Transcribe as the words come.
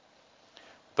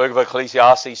Book of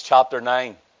Ecclesiastes chapter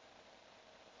 9.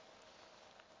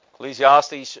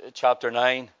 Ecclesiastes chapter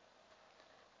 9.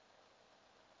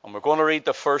 And we're going to read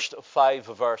the first 5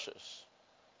 verses.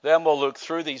 Then we'll look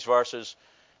through these verses,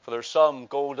 for there's some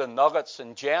golden nuggets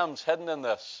and gems hidden in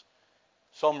this.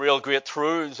 Some real great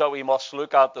truths that we must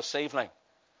look at this evening.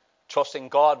 Trusting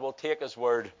God will take His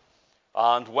word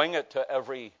and wing it to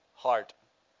every heart.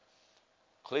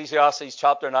 Ecclesiastes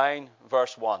chapter 9,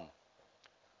 verse 1.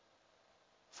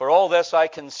 For all this I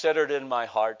considered in my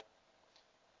heart,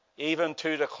 even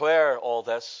to declare all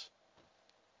this,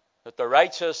 that the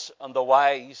righteous and the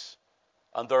wise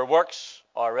and their works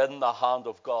are in the hand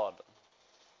of God.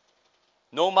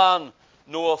 No man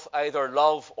knoweth either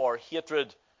love or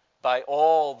hatred by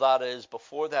all that is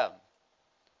before them.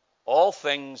 All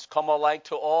things come alike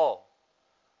to all.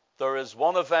 There is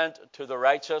one event to the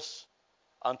righteous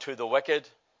and to the wicked,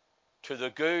 to the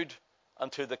good and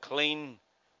to the clean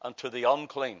and to the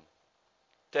unclean,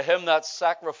 to him that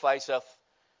sacrificeth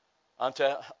and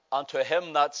to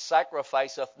him that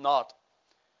sacrificeth not.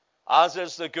 As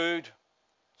is the good,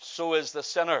 so is the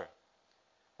sinner,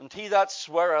 and he that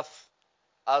sweareth,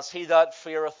 as he that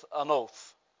feareth an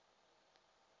oath.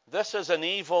 This is an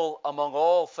evil among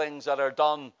all things that are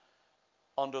done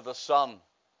under the sun,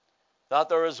 that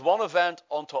there is one event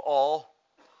unto all,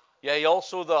 yea,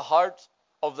 also the heart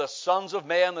of the sons of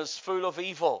men is full of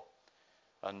evil,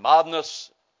 and madness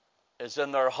is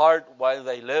in their heart while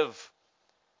they live,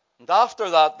 and after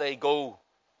that they go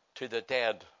to the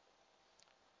dead.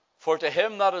 For to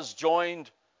him that is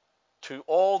joined to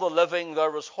all the living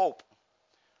there is hope.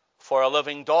 For a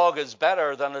living dog is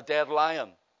better than a dead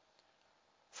lion.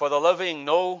 For the living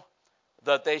know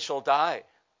that they shall die,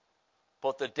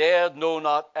 but the dead know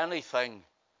not anything,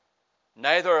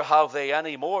 neither have they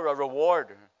any more a reward,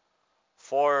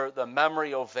 for the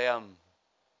memory of them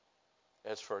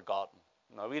is forgotten.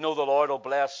 Now we know the Lord will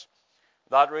bless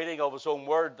that reading of His own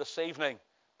word this evening,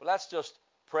 but let's just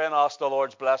pray and ask the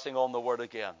Lord's blessing on the word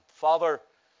again. Father,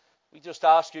 we just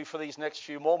ask you for these next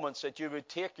few moments that you would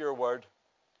take your word,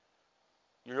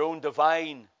 your own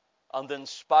divine and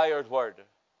inspired word,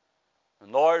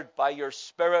 and Lord, by your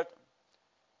Spirit,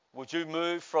 would you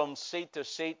move from seat to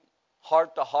seat,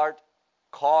 heart to heart,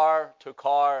 car to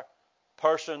car,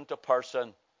 person to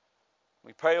person.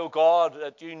 We pray, O God,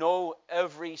 that you know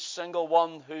every single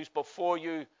one who's before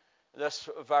you this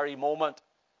very moment,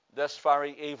 this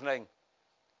very evening.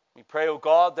 We pray, O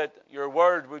God, that your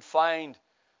word would find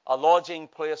a lodging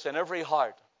place in every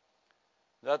heart,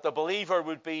 that the believer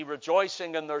would be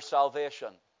rejoicing in their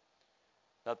salvation,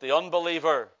 that the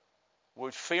unbeliever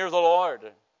would fear the Lord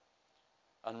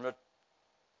and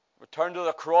return to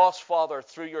the cross, Father,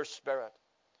 through your Spirit,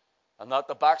 and that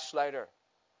the backslider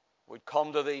would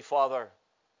come to thee, Father,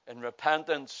 in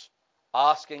repentance,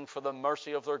 asking for the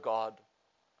mercy of their God.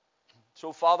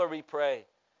 So, Father, we pray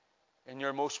in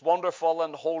your most wonderful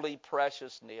and holy,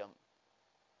 precious name.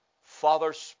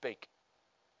 Father, speak.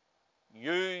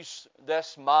 Use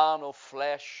this man of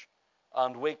flesh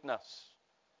and weakness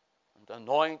and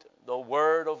anoint the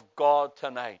word of God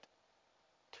tonight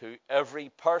to every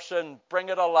person. Bring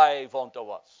it alive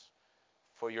unto us.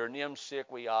 For your name's sake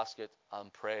we ask it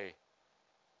and pray.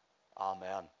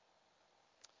 Amen.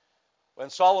 When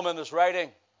Solomon is writing,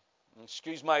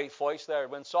 excuse my voice there,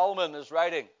 when Solomon is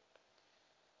writing,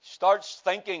 he starts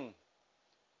thinking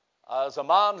as a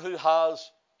man who has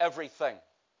everything,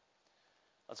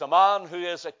 as a man who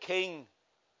is a king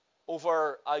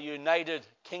over a united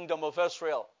kingdom of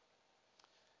Israel,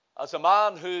 as a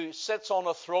man who sits on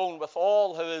a throne with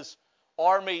all his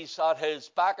armies at his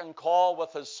beck and call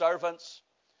with his servants.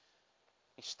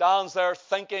 He stands there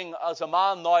thinking as a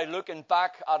man now looking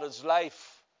back at his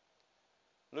life,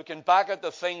 looking back at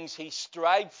the things he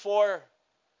strived for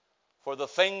the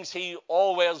things he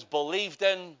always believed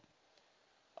in,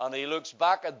 and he looks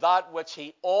back at that which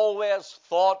he always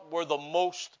thought were the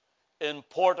most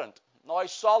important. Now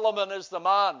Solomon is the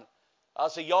man,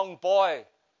 as a young boy,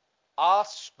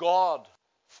 asks God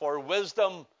for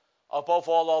wisdom above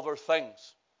all other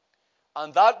things.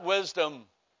 And that wisdom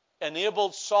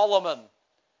enabled Solomon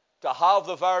to have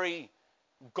the very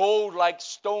gold-like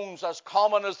stones, as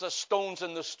common as the stones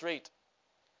in the street.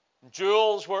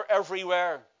 Jewels were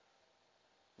everywhere.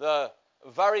 The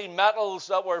very metals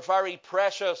that were very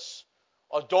precious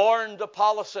adorned the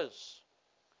palaces.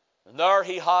 And there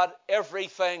he had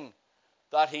everything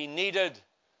that he needed,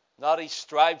 that he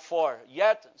strived for.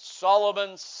 Yet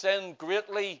Solomon sinned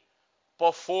greatly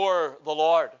before the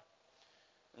Lord.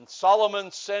 And Solomon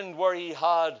sinned where he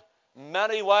had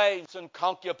many wives and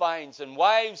concubines, and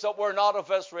wives that were not of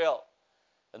Israel.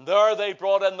 And there they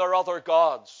brought in their other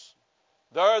gods.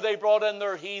 There they brought in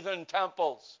their heathen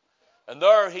temples. And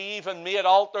there he even made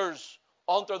altars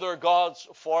unto their gods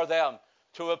for them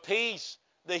to appease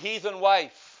the heathen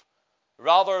wife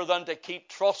rather than to keep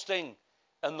trusting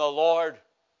in the Lord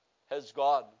his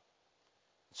God.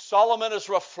 Solomon is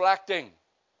reflecting.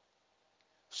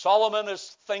 Solomon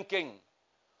is thinking,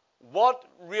 what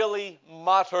really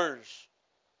matters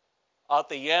at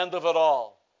the end of it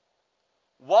all?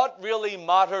 What really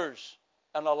matters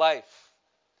in a life?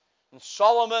 And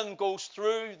Solomon goes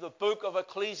through the book of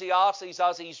Ecclesiastes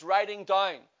as he's writing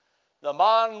down. The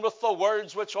man with the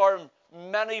words which are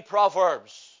many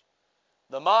proverbs.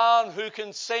 The man who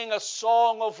can sing a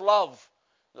song of love.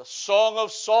 The song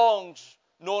of songs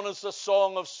known as the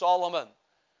Song of Solomon.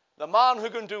 The man who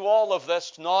can do all of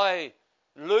this now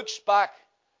looks back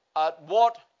at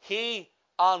what he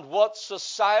and what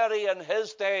society in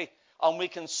his day, and we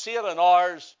can see it in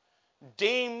ours,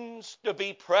 deems to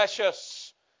be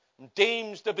precious,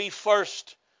 deems to be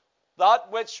first,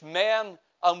 that which men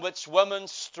and which women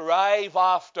strive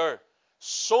after,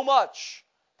 so much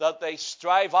that they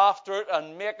strive after it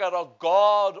and make it a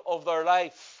god of their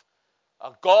life,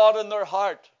 a god in their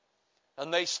heart.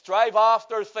 And they strive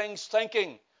after things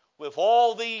thinking, with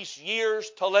all these years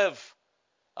to live.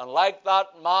 And like that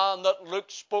man that Luke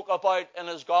spoke about in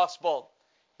his gospel,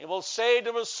 he will say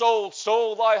to his soul,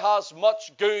 soul, thou hast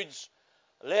much goods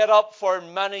laid up for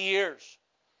many years.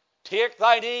 Take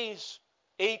thine ease,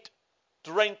 eat,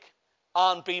 drink,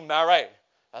 and be merry.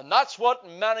 And that's what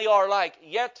many are like.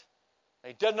 Yet,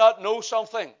 they did not know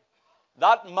something.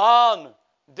 That man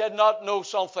did not know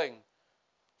something.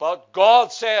 But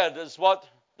God said, is what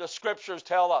the scriptures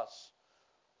tell us,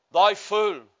 thou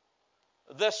fool,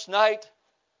 this night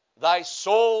thy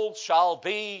soul shall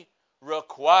be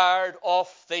required of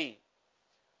thee.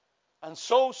 And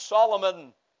so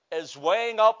Solomon is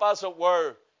weighing up, as it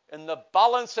were, in the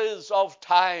balances of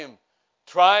time,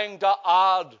 trying to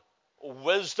add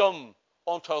wisdom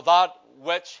unto that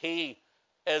which he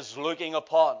is looking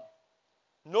upon.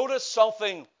 Notice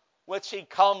something which he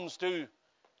comes to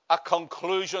a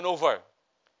conclusion over.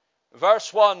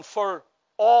 Verse 1, for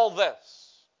all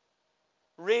this,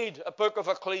 read a book of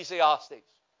Ecclesiastes.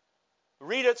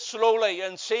 Read it slowly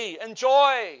and see.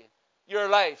 Enjoy your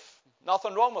life.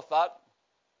 Nothing wrong with that.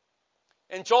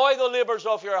 Enjoy the labors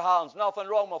of your hands. Nothing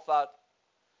wrong with that.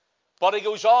 But he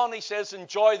goes on, he says,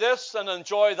 enjoy this and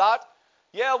enjoy that.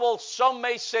 Yeah, well, some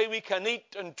may say we can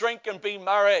eat and drink and be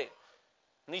merry.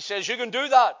 And he says, you can do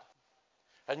that.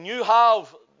 And you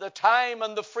have the time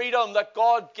and the freedom that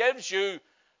God gives you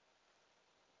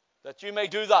that you may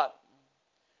do that.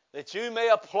 That you may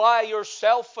apply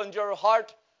yourself and your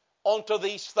heart unto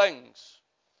these things.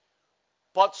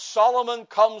 But Solomon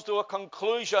comes to a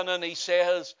conclusion and he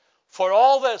says, for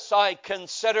all this I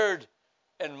considered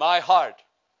in my heart.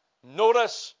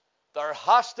 Notice there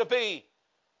has to be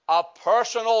a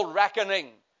personal reckoning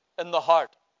in the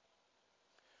heart.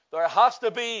 There has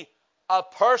to be a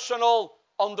personal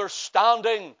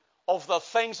understanding of the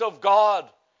things of God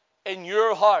in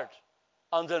your heart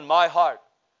and in my heart.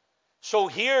 So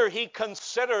here he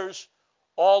considers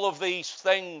all of these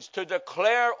things to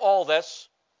declare all this.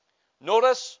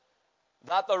 Notice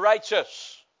that the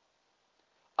righteous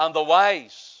and the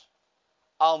wise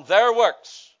and their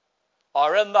works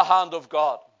are in the hand of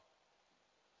God.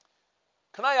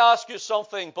 Can I ask you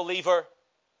something, believer?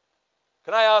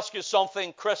 Can I ask you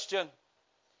something, Christian?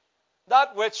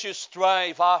 That which you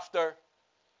strive after,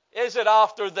 is it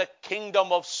after the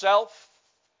kingdom of self?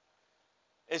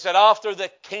 Is it after the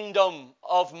kingdom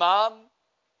of man?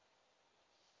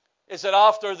 Is it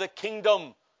after the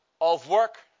kingdom of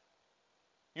work?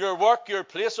 Your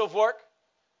place of work?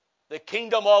 The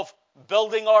kingdom of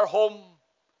building our home?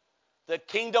 The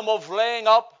kingdom of laying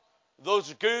up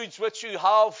those goods which you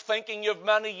have, thinking you've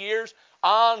many years,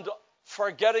 and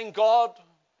forgetting God?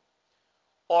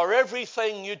 Or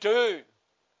everything you do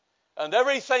and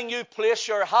everything you place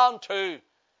your hand to,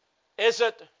 is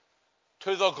it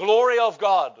to the glory of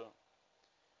God?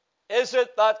 Is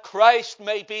it that Christ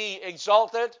may be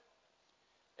exalted?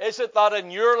 Is it that in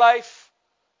your life,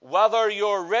 whether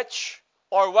you're rich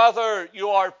or whether you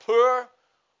are poor,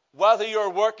 whether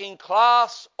you're working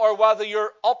class or whether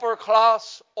you're upper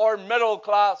class or middle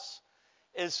class,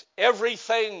 is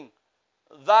everything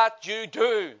that you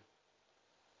do,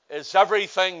 is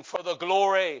everything for the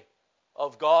glory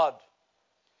of God?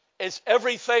 Is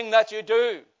everything that you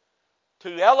do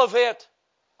to elevate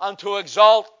and to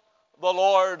exalt the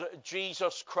Lord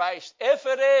Jesus Christ? If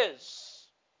it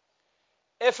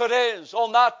is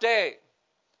on that day,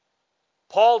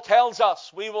 Paul tells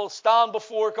us we will stand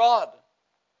before God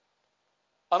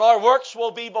and our works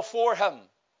will be before him.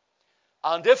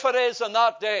 And if it is in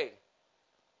that day,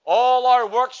 all our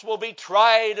works will be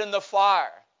tried in the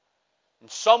fire. And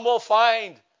some will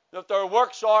find that their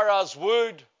works are as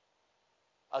wood,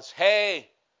 as hay,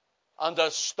 and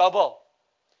as stubble.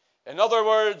 In other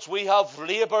words, we have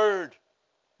labored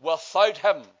without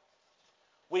him.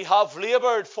 We have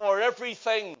labored for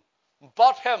everything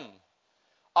but him.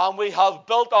 And we have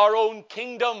built our own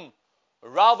kingdom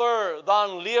rather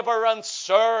than labor and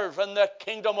serve in the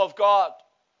kingdom of God.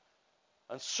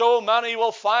 And so many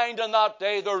will find in that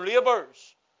day their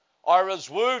labors are as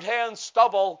wood, hay, and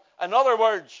stubble. In other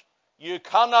words, you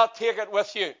cannot take it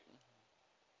with you.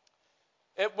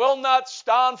 It will not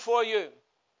stand for you.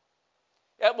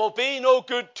 It will be no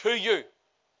good to you.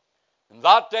 In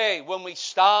that day when we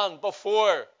stand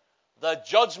before the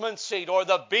judgment seat or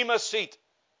the bema seat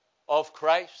of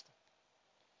Christ,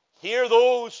 hear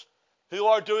those who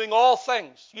are doing all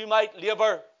things. You might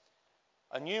labor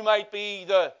and you might be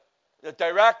the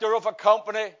director of a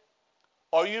company,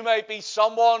 or you might be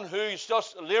someone who's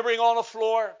just laboring on a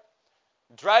floor,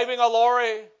 driving a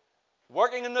lorry,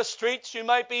 working in the streets. You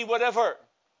might be whatever,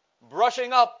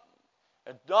 brushing up.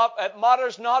 It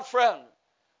matters not, friend.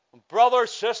 Brother,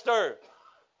 sister,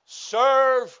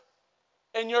 serve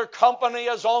in your company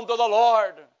as unto the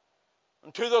Lord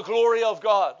and to the glory of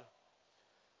God.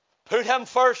 Put him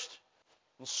first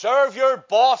and serve your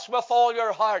boss with all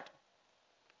your heart.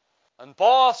 And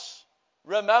boss,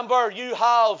 remember, you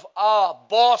have a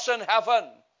boss in heaven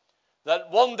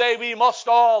that one day we must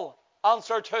all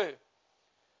answer to.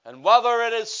 And whether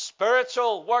it is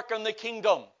spiritual work in the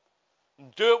kingdom,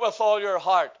 do it with all your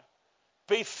heart.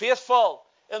 Be faithful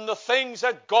in the things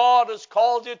that God has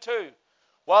called you to.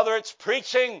 Whether it's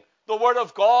preaching the word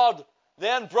of God,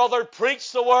 then, brother,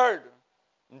 preach the word.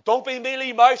 And don't be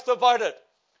mealy-mouthed about it.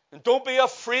 And don't be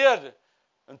afraid.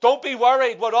 And don't be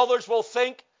worried what others will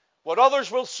think, what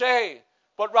others will say.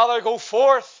 But rather go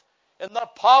forth in the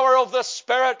power of the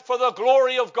Spirit for the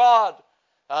glory of God.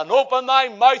 And open thy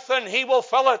mouth and he will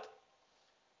fill it.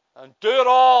 And do it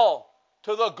all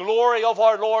to the glory of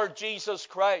our Lord Jesus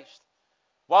Christ.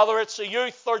 Whether it's the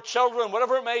youth or children,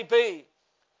 whatever it may be,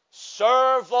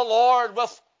 serve the Lord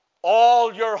with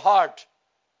all your heart.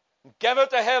 Give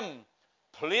it to him.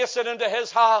 Place it into his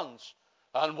hands.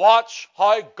 And watch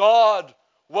how God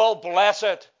will bless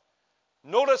it.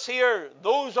 Notice here,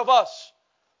 those of us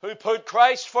who put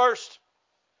Christ first,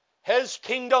 his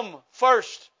kingdom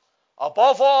first,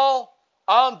 above all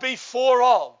and before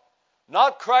all.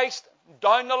 Not Christ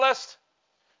down the list,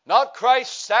 not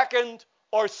Christ second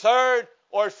or third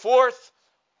or fourth,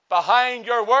 behind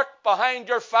your work, behind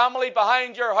your family,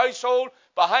 behind your household,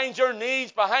 behind your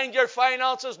needs, behind your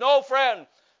finances. No, friend,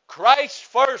 Christ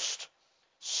first.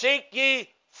 Seek ye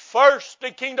first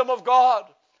the kingdom of God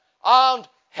and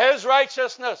his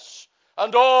righteousness,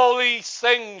 and all these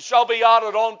things shall be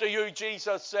added unto you,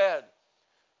 Jesus said.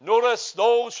 Notice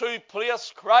those who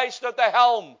place Christ at the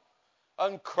helm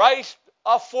and Christ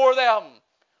afore them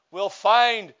will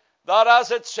find that,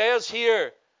 as it says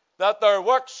here, that their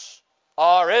works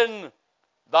are in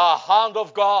the hand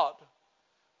of God.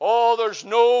 Oh, there's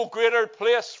no greater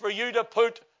place for you to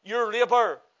put your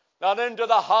labor than into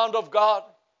the hand of God.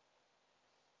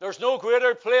 There's no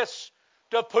greater place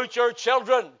to put your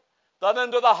children than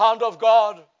into the hand of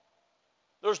God.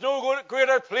 There's no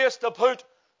greater place to put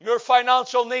your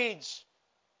financial needs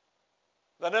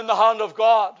than in the hand of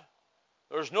God.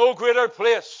 There's no greater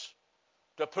place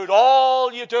to put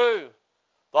all you do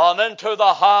than into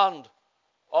the hand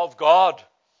of God.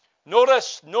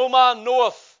 Notice, no man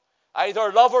knoweth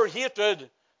either love or hatred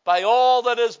by all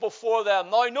that is before them.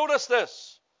 Now notice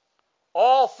this.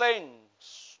 All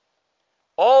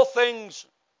things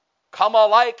come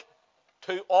alike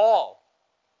to all.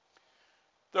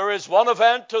 There is one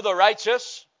event to the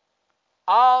righteous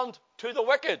and to the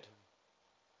wicked,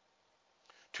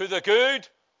 to the good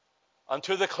and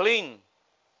to the clean,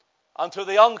 and to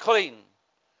the unclean,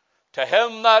 to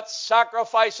him that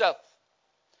sacrificeth,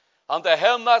 and to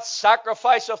him that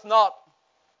sacrificeth not.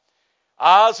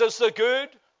 As is the good,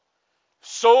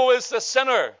 so is the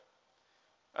sinner,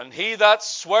 and he that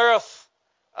sweareth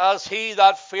as he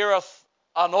that feareth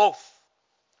an oath.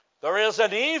 There is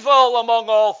an evil among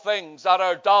all things that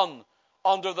are done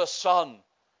under the sun,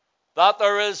 that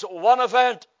there is one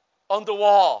event unto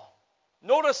all.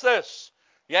 Notice this.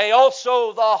 Yea,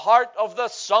 also the heart of the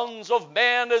sons of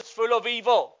men is full of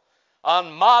evil,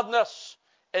 and madness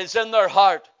is in their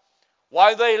heart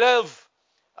while they live,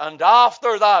 and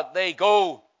after that they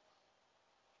go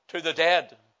to the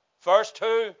dead. Verse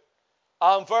 2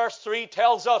 and verse 3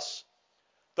 tells us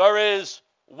there is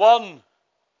one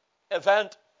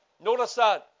event. Notice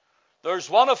that. There's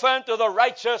one event to the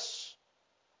righteous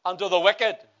and to the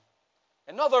wicked.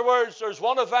 In other words, there's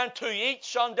one event to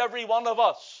each and every one of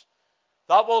us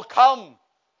that will come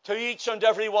to each and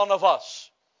every one of us.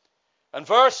 In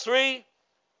verse 3,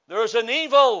 there is an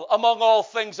evil among all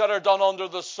things that are done under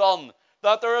the sun,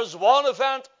 that there is one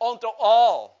event unto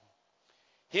all.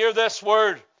 Hear this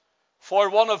word, for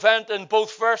one event in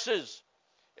both verses.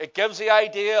 It gives the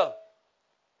idea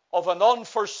of an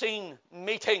unforeseen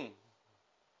meeting.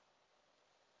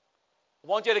 I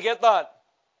want you to get that.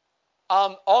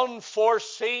 An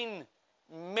unforeseen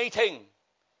meeting.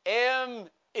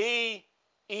 M-E-E-T-I-N-G.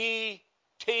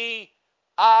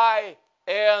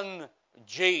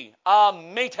 A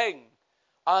meeting.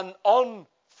 An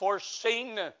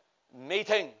unforeseen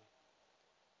meeting.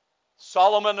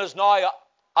 Solomon is now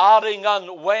adding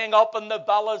and weighing up in the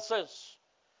balances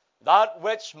that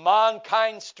which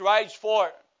mankind strives for.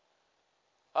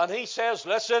 And he says,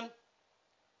 listen,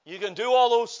 you can do all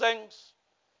those things.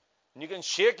 And you can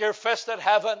shake your fist at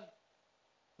heaven.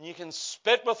 And you can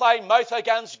spit with thy mouth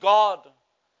against God.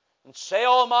 And say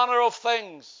all manner of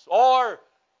things. Or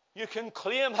you can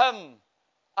claim him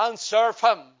and serve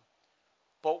him.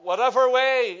 But whatever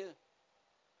way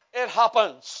it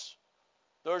happens,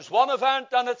 there's one event,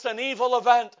 and it's an evil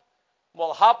event,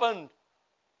 will happen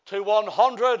to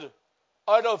 100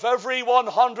 out of every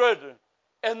 100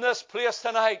 in this place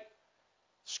tonight.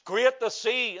 It's great to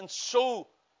see in so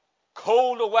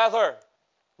cold a weather.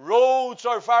 Roads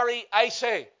are very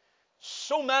icy.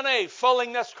 So many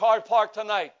filling this car park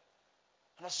tonight.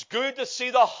 And it's good to see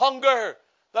the hunger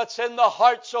that's in the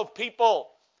hearts of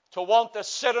people to want to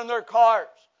sit in their cars,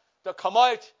 to come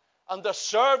out and to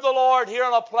serve the Lord here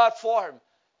on a platform,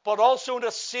 but also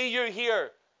to see you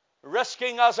here,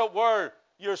 risking, as it were,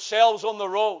 yourselves on the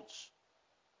roads.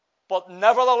 But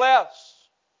nevertheless,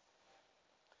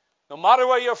 no matter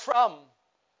where you're from,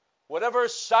 whatever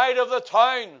side of the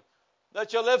town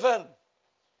that you live in, I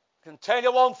can tell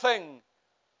you one thing.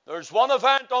 There's one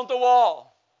event unto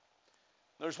all.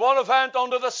 There's one event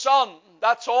under the sun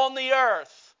that's on the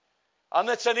earth. And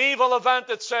it's an evil event,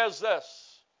 it says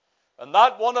this. And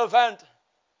that one event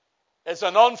is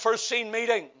an unforeseen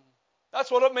meeting.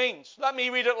 That's what it means. Let me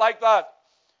read it like that.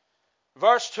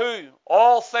 Verse 2,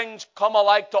 all things come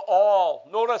alike to all.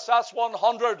 Notice that's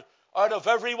 100 out of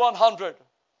every 100.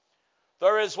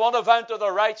 There is one event to the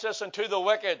righteous and to the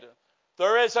wicked.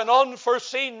 There is an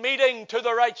unforeseen meeting to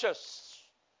the righteous.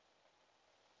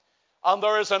 And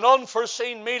there is an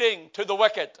unforeseen meeting to the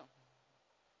wicked.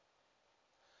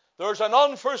 There's an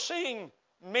unforeseen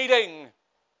meeting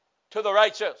to the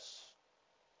righteous.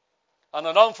 And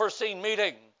an unforeseen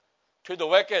meeting to the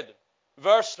wicked.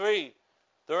 Verse 3,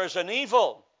 there is an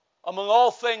evil among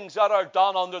all things that are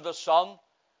done under the sun,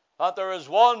 that there is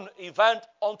one event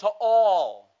unto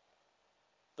all.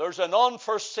 There's an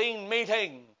unforeseen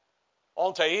meeting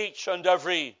unto each and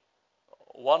every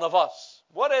one of us.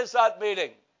 What is that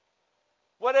meeting?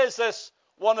 What is this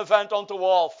one event unto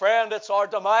all? Friend, it's our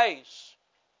demise.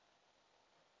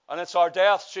 And it's our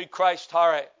death should Christ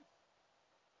tarry.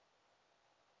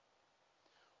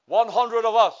 100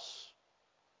 of us,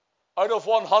 out of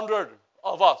 100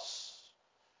 of us,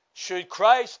 should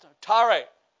Christ tarry,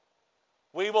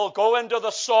 we will go into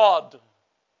the sod.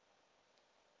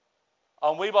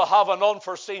 And we will have an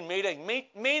unforeseen meeting.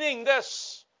 Meaning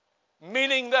this,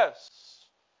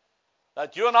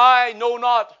 that you and I know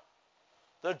not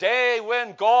the day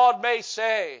when God may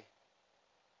say,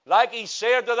 like he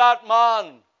said to that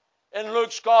man in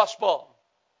Luke's gospel,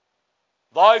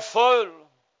 thou fool,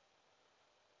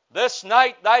 this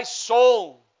night thy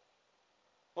soul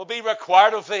will be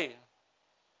required of thee.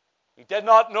 He did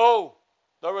not know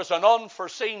there was an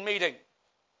unforeseen meeting.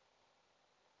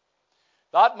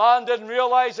 That man didn't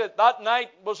realize it. That night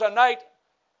was a night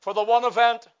for the one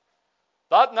event.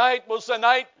 That night was the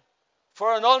night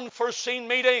for an unforeseen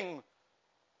meeting,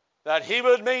 that he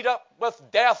would meet up with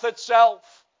death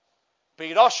itself,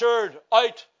 be ushered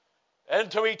out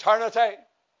into eternity.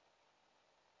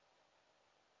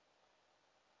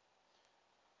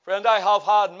 Friend, I have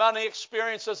had many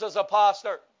experiences as a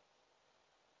pastor.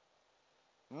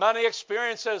 Many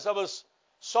experiences. I was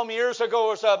some years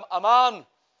ago, there was a man,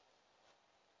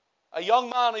 a young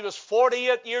man, he was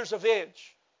 48 years of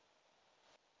age.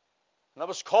 And I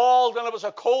was called, and it was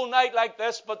a cold night like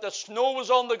this, but the snow was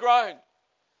on the ground.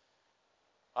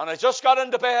 And I just got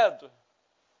into bed.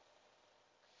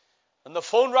 And the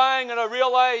phone rang, and I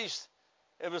realized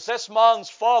it was this man's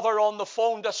father on the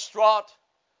phone, distraught.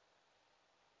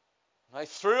 And I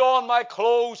threw on my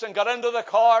clothes and got into the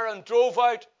car and drove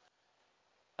out.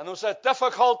 And it was a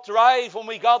difficult drive when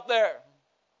we got there.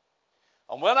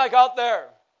 And when I got there,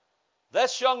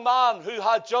 this young man who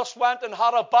had just went and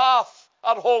had a bath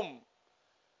at home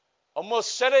and was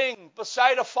sitting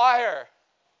beside a fire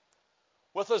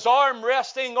with his arm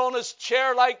resting on his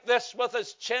chair like this, with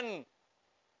his chin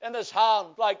in his hand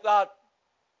like that.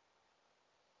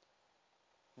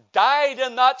 Died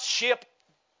in that shape.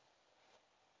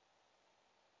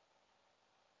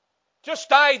 Just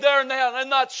died there and then in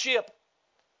that shape.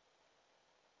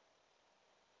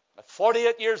 At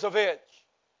 48 years of age.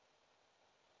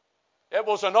 It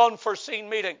was an unforeseen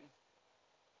meeting.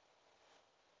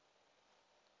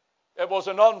 It was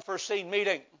an unforeseen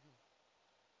meeting.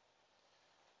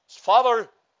 His father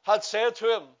had said to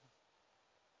him,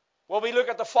 well, we look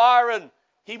at the fire, and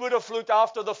he would have looked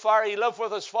after the fire. He lived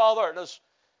with his father.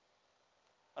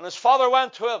 And his father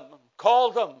went to him and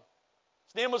called him.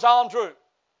 His name was Andrew.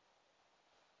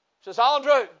 He says,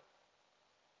 Andrew,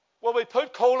 will we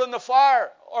put coal in the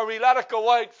fire or we let it go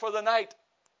out for the night?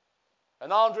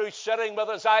 And Andrew's sitting with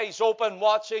his eyes open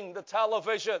watching the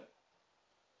television.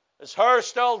 His hair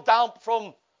still damp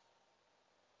from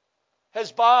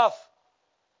his bath,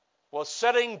 was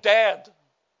sitting dead.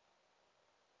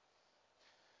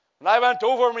 And I went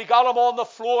over and we got him on the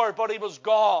floor, but he was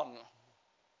gone.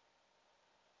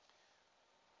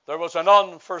 There was an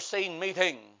unforeseen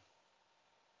meeting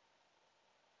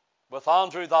with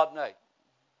Andrew that night.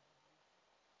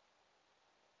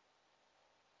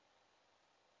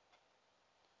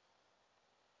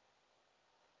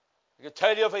 I could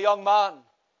tell you of a young man,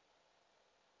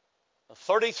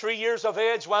 33 years of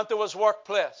age, went to his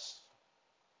workplace.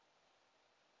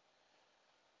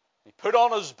 He put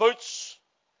on his boots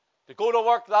to go to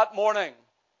work that morning.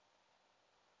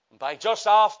 And by just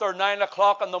after 9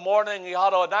 o'clock in the morning, he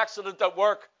had an accident at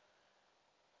work.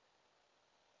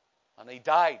 And he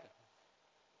died.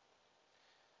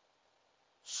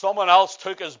 Someone else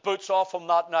took his boots off him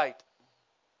that night.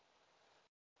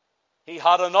 He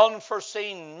had an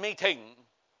unforeseen meeting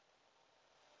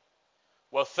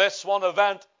with this one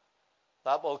event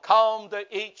that will come to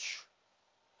each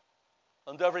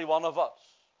and every one of us.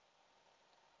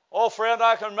 Oh, friend,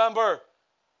 I can remember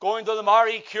going to the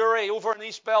Marie Curie over in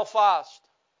East Belfast.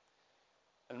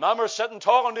 And I remember sitting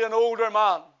talking to an older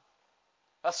man,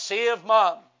 a saved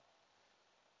man.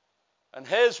 And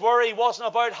his worry wasn't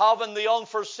about having the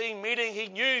unforeseen meeting. He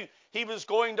knew he was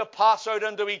going to pass out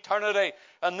into eternity.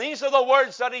 And these are the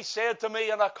words that he said to me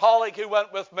and a colleague who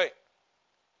went with me.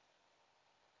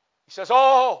 He says,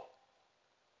 oh,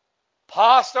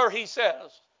 Pastor, he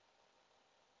says,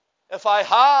 if I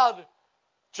had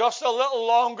just a little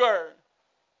longer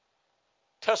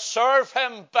to serve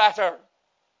him better,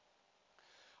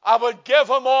 I would give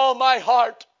him all my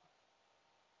heart.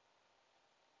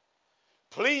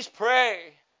 Please pray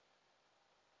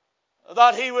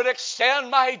that he would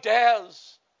extend my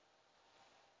days,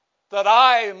 that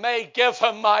I may give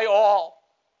him my all.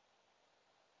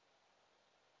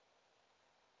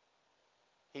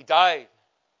 He died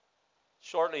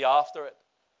shortly after it.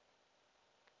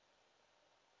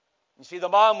 You see, the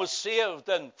man was saved,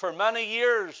 and for many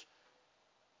years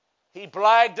he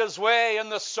blagged his way in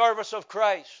the service of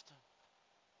Christ.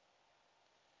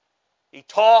 He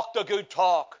talked a good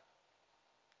talk,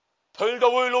 pulled the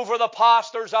wool over the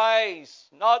pastor's eyes,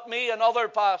 not me, another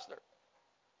pastor.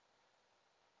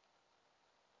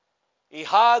 He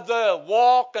had the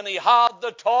walk and he had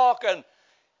the talk and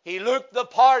he looked the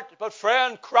part, but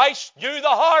friend, Christ knew the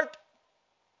heart.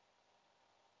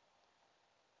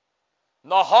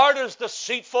 And the heart is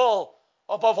deceitful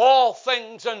above all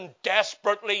things and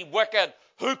desperately wicked.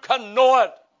 Who can know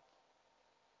it?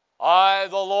 I,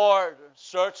 the Lord,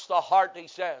 search the heart, he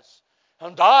says,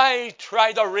 and I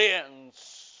try the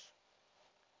reins.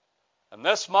 And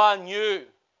this man knew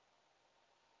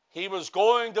he was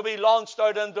going to be launched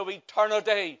out into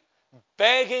eternity,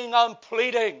 begging and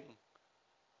pleading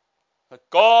that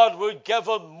God would give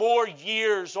him more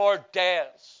years or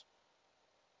days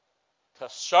to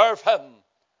serve him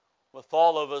with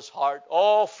all of his heart.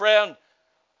 Oh, friend,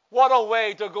 what a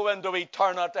way to go into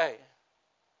eternity.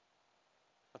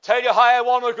 I'll tell you how I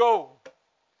want to go.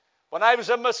 When I was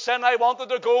in my sin, I wanted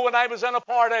to go when I was in a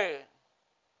party.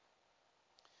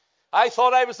 I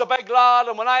thought I was the big lad,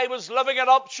 and when I was living it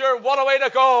up, sure, what a way to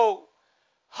go.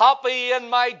 Happy in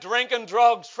my drinking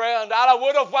drugs, friend, and I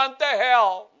would have went to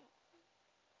hell.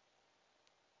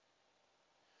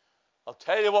 I'll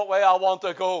tell you what way I want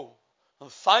to go. And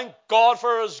thank God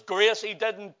for his grace, he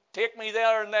didn't take me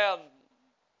there and then.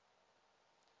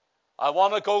 I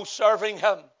want to go serving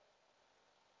him.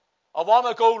 I want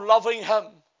to go loving him.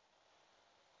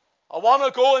 I want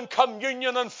to go in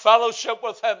communion and fellowship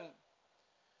with him.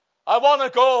 I want to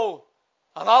go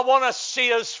and I want to see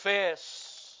his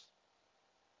face.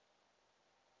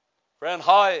 Friend,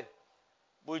 how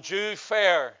would you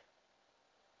fare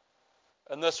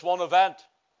in this one event,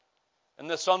 in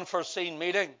this unforeseen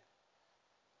meeting?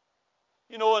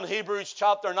 You know, in Hebrews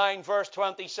chapter 9, verse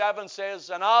 27 says,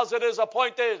 and as it is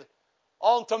appointed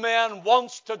unto men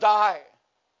once to die,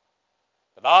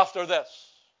 but after this,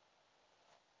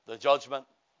 the judgment.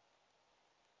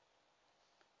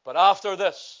 But after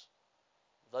this,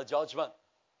 the judgment.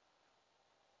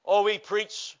 Oh, we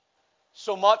preach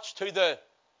so much to the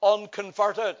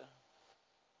unconverted.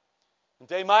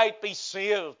 They might be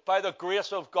saved by the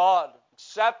grace of God,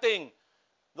 accepting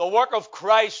the work of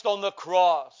Christ on the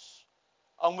cross,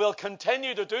 and will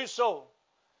continue to do so.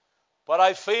 But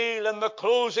I feel in the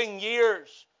closing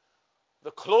years,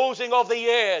 the closing of the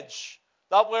age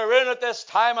that we're in at this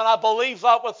time, and I believe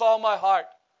that with all my heart.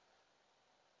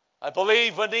 I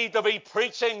believe we need to be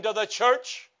preaching to the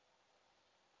church.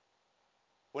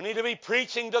 We need to be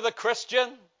preaching to the Christian,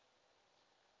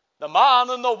 the man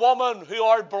and the woman who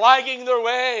are blagging their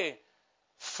way,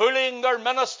 fooling their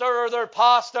minister or their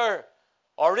pastor,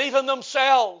 or even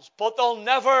themselves, but they'll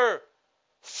never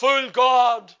fool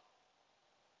God.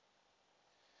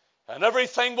 And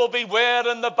everything will be weighed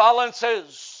in the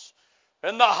balances.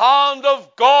 In the hand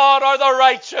of God are the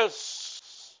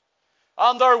righteous,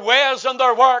 and their ways and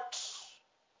their works.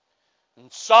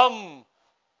 And some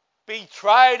be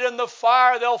tried in the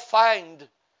fire, they'll find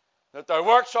that their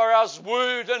works are as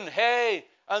wood and hay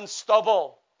and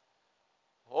stubble.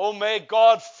 Oh, may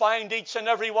God find each and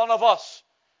every one of us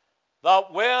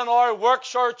that when our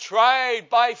works are tried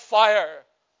by fire,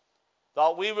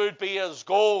 that we would be as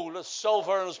gold, as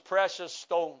silver, and as precious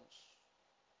stones.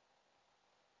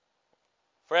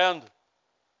 Friend,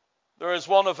 there is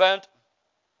one event.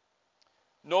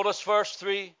 Notice verse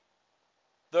 3.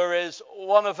 There is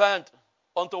one event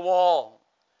unto all.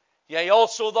 Yea,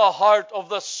 also the heart of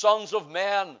the sons of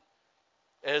men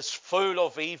is full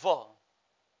of evil.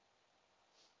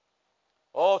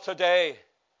 Oh, today,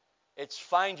 it's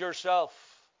find yourself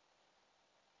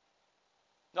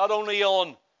not only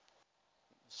on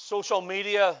social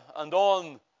media and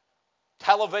on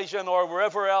television or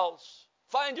wherever else.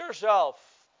 Find yourself.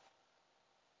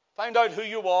 Find out who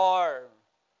you are.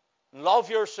 Love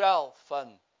yourself, and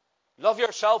love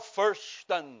yourself first,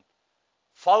 and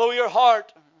follow your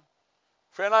heart.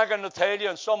 Friend, I'm going to tell you,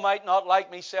 and some might not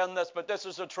like me saying this, but this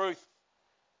is the truth.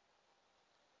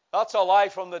 That's a lie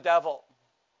from the devil.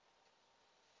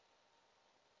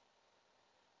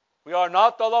 We are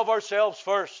not to love ourselves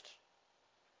first.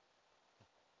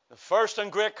 The first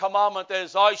and great commandment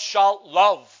is, thou shalt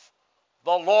love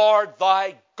the Lord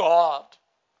thy God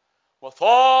with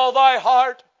all thy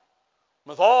heart,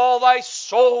 with all thy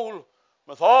soul,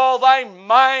 with all thy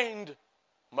mind,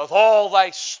 with all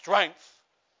thy strength.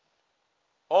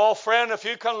 Oh, friend, if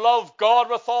you can love God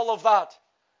with all of that,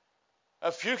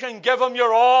 if you can give Him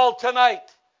your all tonight,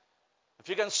 if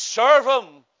you can serve Him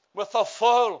with a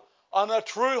full and a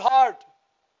true heart,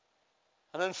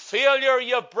 and in failure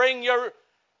you bring your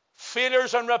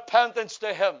failures and repentance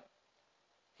to Him,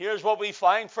 here's what we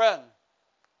find, friend.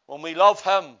 When we love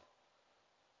Him,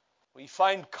 we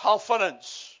find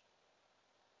confidence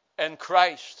in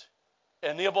Christ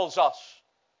enables us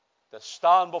to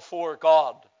stand before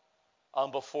God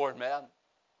and before men.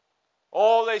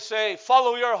 Oh, they say,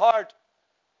 follow your heart.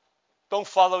 Don't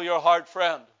follow your heart,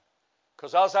 friend.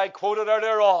 Because as I quoted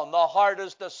earlier on, the heart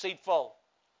is deceitful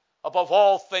above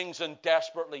all things and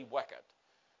desperately wicked.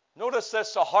 Notice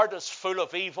this, the heart is full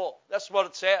of evil. That's what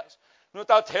it says. You know what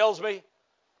that tells me?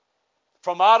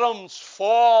 From Adam's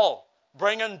fall,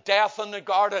 bringing death in the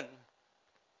garden,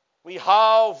 we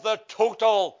have the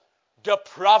total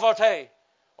depravity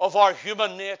of our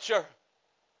human nature.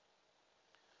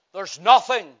 There's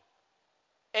nothing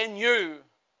in you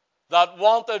that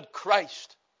wanted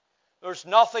Christ. There's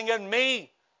nothing in me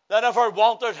that ever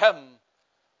wanted Him.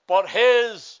 But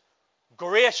His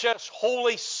gracious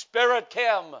Holy Spirit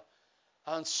came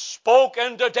and spoke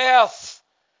into death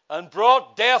and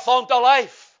brought death unto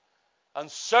life. And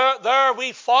so there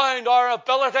we find our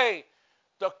ability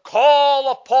to call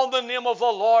upon the name of the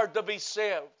Lord to be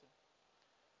saved.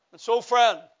 And so,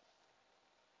 friend,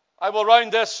 I will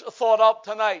round this thought up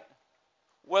tonight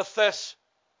with this.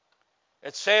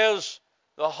 It says,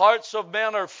 the hearts of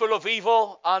men are full of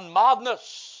evil, and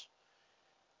madness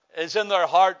is in their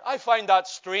heart. I find that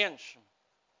strange.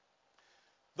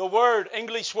 The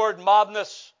English word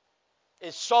madness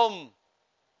is some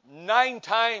 9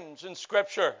 times in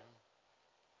Scripture.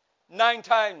 9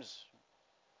 times.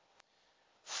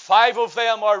 5 of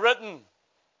them are written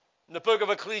in the book of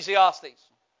Ecclesiastes.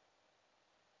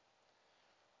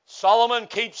 Solomon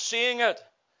keeps saying it.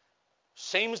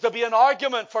 Seems to be an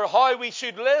argument for how we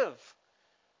should live.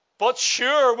 But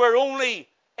sure, we're only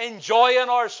enjoying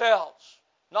ourselves.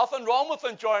 Nothing wrong with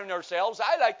enjoying ourselves.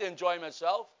 I like to enjoy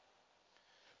myself.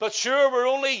 But sure, we're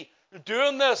only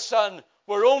doing this and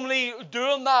we're only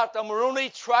doing that and we're only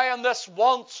trying this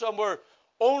once and we're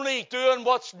only doing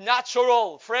what's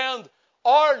natural. Friend,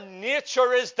 our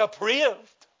nature is depraved.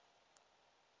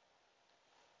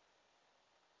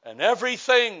 And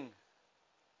everything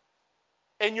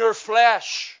in your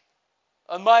flesh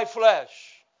and my flesh,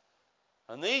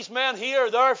 and these men here,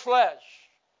 their flesh,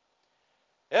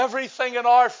 everything in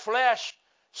our flesh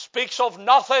speaks of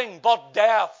nothing but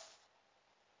death.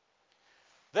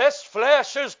 This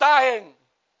flesh is dying.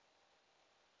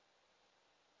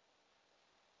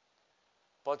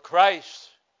 But Christ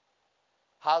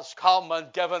has come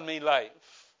and given me life.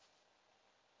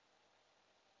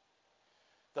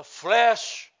 The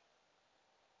flesh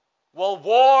will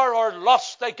war or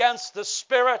lust against the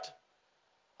Spirit,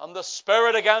 and the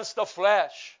Spirit against the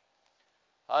flesh.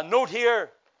 And note here,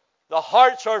 the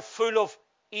hearts are full of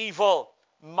evil.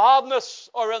 Madness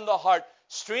are in the heart.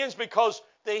 Strange, because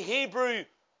the Hebrew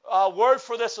word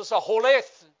for this is a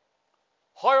holeth.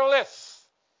 Holeth.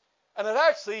 And it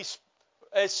actually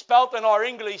is spelt in our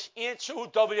English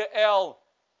Howleath,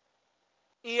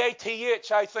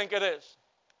 I think it is.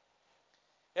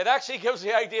 It actually gives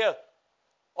the idea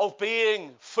of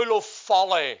being full of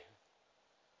folly.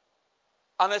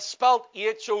 And it's spelt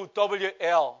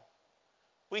Howl.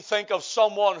 We think of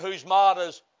someone who's mad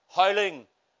as howling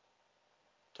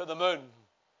to the moon.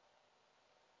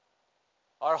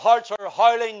 Our hearts are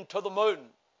howling to the moon.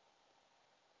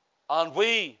 And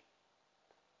we,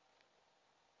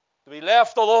 to be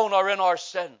left alone, are in our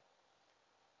sin.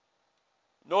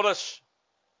 Notice,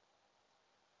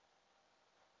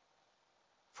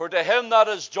 for to him that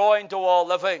is joined to all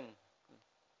living,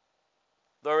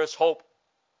 there is hope.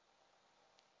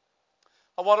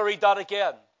 I want to read that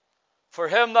again. For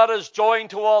him that is joined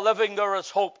to all living, there is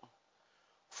hope.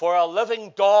 For a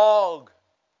living dog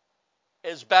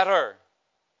is better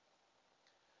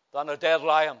than a dead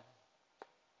lion.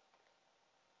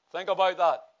 Think about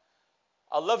that.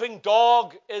 A living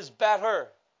dog is better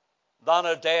than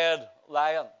a dead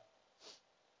lion.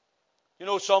 You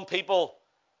know, some people,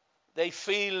 they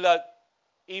feel that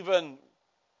even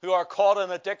who are caught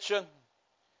in addiction,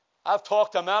 I've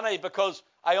talked to many because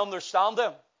I understand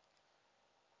them.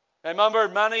 I remember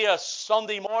many a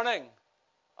Sunday morning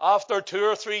after 2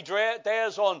 or 3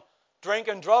 days on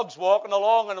drinking drugs, walking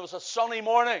along, and it was a sunny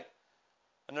morning.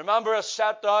 And I remember I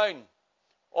sat down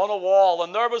on a wall,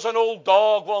 and there was an old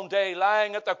dog one day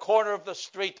lying at the corner of the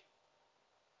street.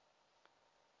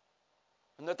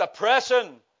 And the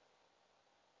depression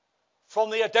from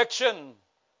the addiction,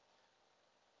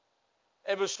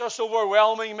 it was just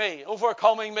overcoming me.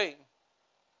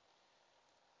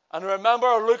 And I remember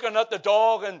looking at the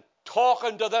dog and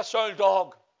talking to this old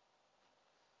dog.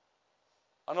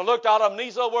 And I looked at him, and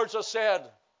these are the words I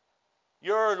said: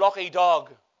 "You're a lucky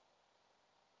dog,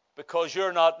 because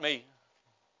you're not me."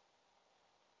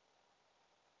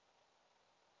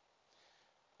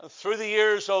 And through the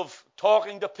years of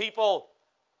talking to people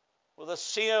with the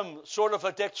same sort of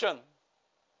addiction,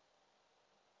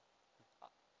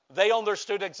 they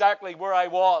understood exactly where I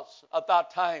was at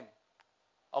that time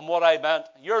and what I meant.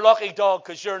 You're a lucky dog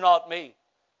because you're not me.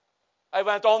 I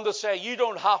went on to say, you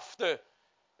don't have to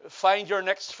find your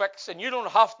next fix, and you don't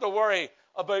have to worry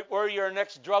about where your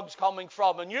next drug's coming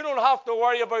from, and you don't have to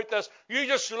worry about this. You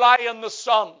just lie in the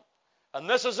sun. And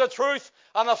this is the truth.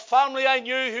 And a family I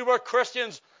knew who were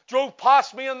Christians drove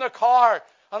past me in the car,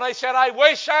 and I said, I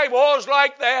wish I was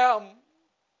like them.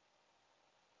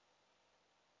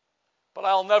 But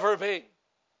I'll never be,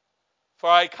 for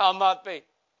I cannot be.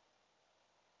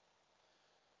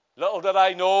 Little did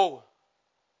I know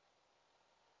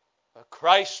that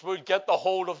Christ would get the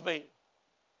hold of me.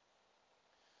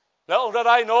 Little did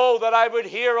I know that I would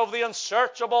hear of the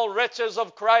unsearchable riches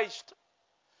of Christ.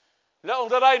 Little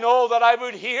did I know that I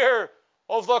would hear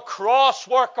of the cross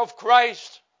work of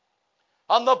Christ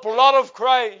and the blood of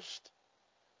Christ,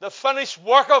 the finished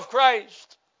work of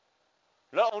Christ.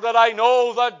 Little did I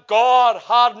know that God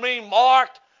had me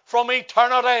marked from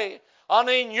eternity, and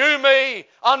He knew me,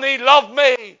 and He loved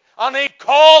me, and He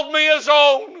called me His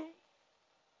own.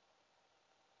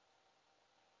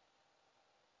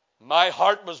 My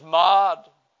heart was mad.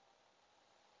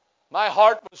 My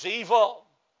heart was evil.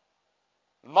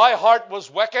 My heart was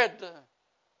wicked.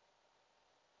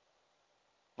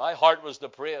 My heart was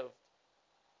depraved.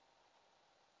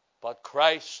 But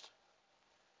Christ,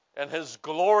 in His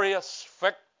glorious,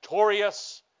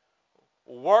 victorious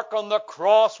work on the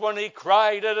cross, when He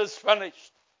cried, "It is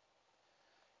finished,"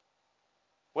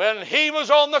 when He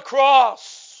was on the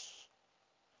cross,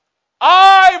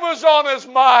 I was on his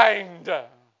mind.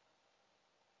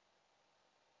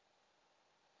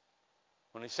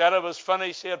 When he said it was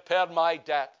finished, he had paid my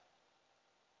debt.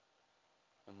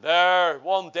 And there,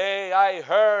 one day, I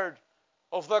heard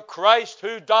of the Christ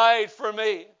who died for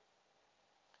me.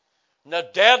 In the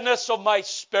deadness of my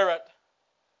spirit,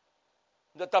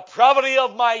 the depravity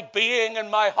of my being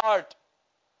and my heart,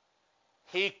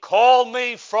 he called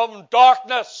me from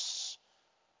darkness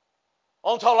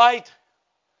unto light,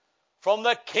 from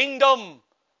the kingdom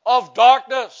of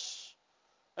darkness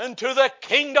into the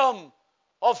kingdom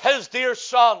of his dear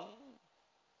Son.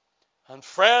 And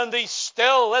friend, he's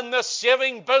still in the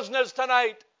saving business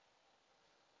tonight.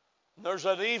 There's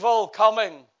an evil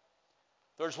coming.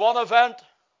 There's one event,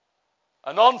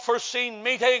 an unforeseen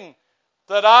meeting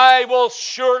that I will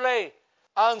surely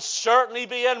and certainly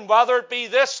be in, whether it be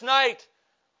this night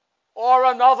or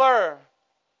another.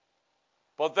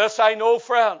 But this I know,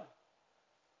 friend,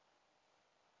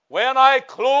 when I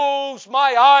close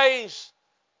my eyes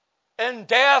in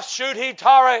death should he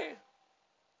tarry,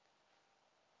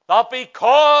 that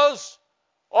because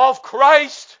of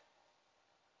Christ,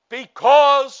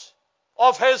 because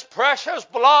of his precious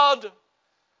blood,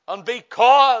 and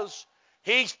because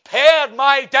he's paid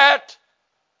my debt,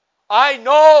 I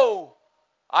know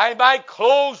I might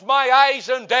close my eyes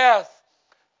in death,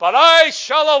 but I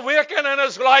shall awaken in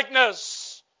his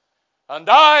likeness, and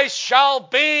I shall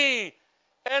be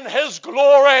in his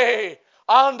glory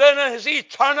and in his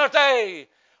eternity,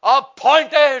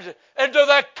 appointed into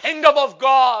the kingdom of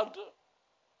God.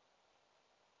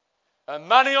 And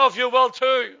many of you will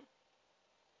too.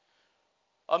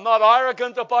 I'm not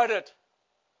arrogant about it.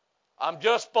 I'm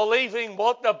just believing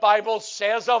what the Bible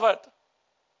says of it.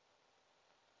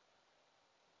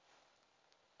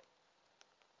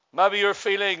 Maybe you're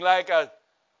feeling like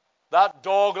that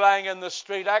dog lying in the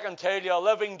street. I can tell you, a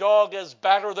living dog is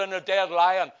better than a dead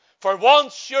lion. For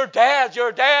once you're dead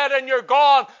and you're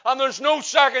gone, and there's no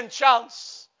second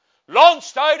chance.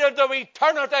 Launched out into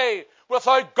eternity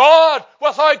without God,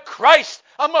 without Christ,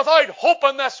 and without hope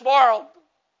in this world.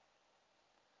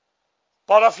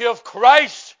 But if you have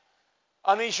Christ,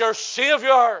 and he's your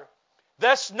Savior,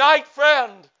 this night,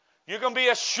 friend, you can be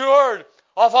assured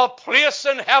of a place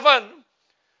in heaven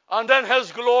and in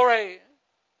his glory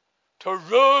to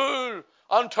rule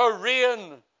and to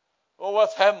reign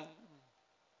with him.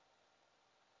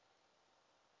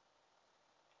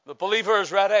 The believer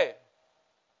is ready.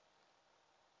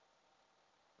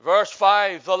 Verse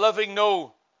 5, the living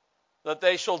know that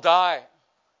they shall die.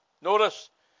 Notice,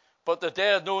 but the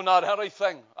dead know not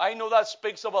anything. I know that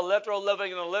speaks of a literal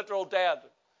living and a literal dead.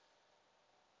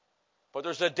 But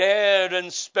there's a dead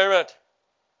in spirit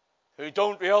who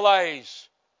don't realize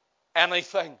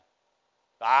anything.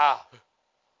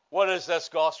 What is this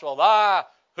gospel?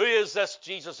 Who is this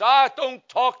Jesus? Don't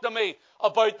talk to me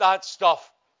about that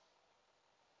stuff.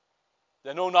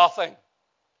 They know nothing.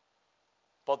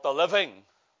 But the living,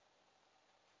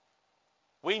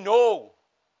 we know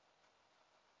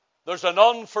there's an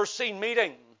unforeseen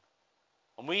meeting.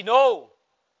 And we know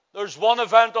there's one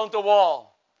event on the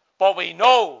wall. But we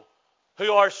know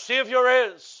who our Savior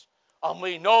is. And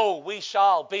we know we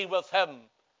shall be with him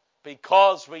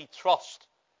because we trust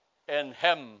in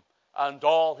him and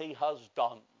all he has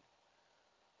done.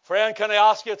 Friend, can I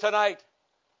ask you tonight,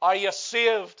 are you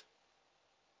saved?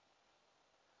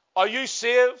 Are you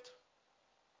saved?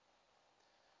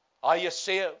 Are you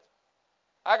saved?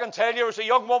 I can tell you, there was a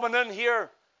young woman in here,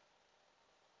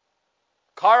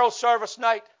 carol service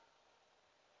night,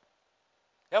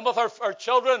 and with her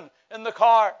children in the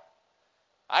car.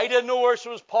 I didn't know where she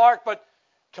was parked, but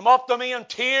came up to me in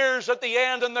tears at the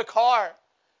end in the car.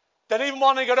 Didn't even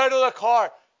want to get out of the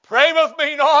car. Pray with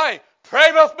me now.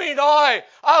 Pray with me now.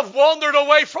 I've wandered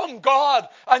away from God.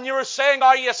 And you were saying,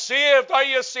 are you saved? Are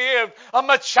you saved? And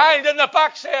my child in the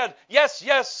back said, yes,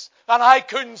 yes. And I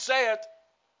couldn't say it.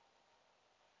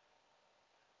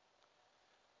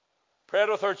 Prayed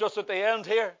with her just at the end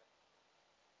here.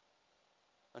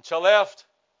 And she left.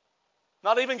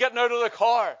 Not even getting out of the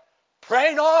car.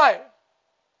 Pray now.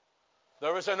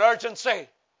 There was an urgency.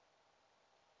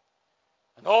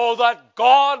 And oh, that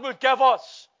God would give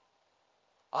us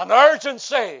an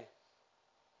urgency.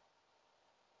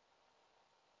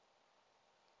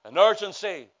 An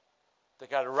urgency to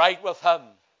get right with him.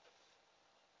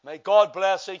 May God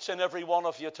bless each and every one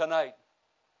of you tonight.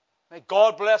 May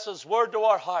God bless his word to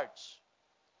our hearts.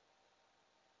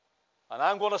 And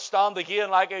I'm going to stand again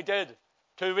like I did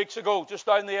 2 weeks ago, just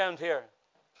down the end here.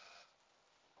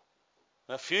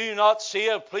 If you're not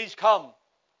saved, please come.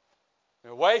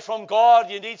 You're away from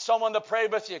God, you need someone to pray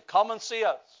with you. Come and see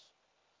us.